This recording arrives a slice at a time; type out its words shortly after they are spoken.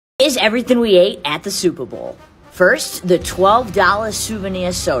Is everything we ate at the Super Bowl. First, the $12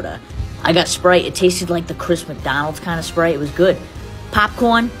 souvenir soda. I got Sprite. It tasted like the Chris McDonald's kind of Sprite. It was good.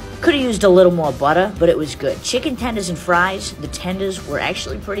 Popcorn. Could have used a little more butter, but it was good. Chicken tenders and fries. The tenders were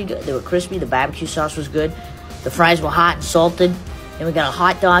actually pretty good. They were crispy. The barbecue sauce was good. The fries were hot and salted. Then we got a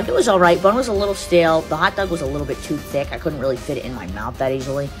hot dog. It was all right. Bun was a little stale. The hot dog was a little bit too thick. I couldn't really fit it in my mouth that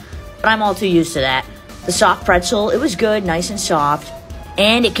easily. But I'm all too used to that. The soft pretzel. It was good. Nice and soft.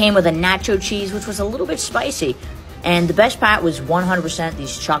 And it came with a nacho cheese, which was a little bit spicy. And the best part was 100%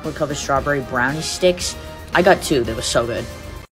 these chocolate-covered strawberry brownie sticks. I got two. They were so good.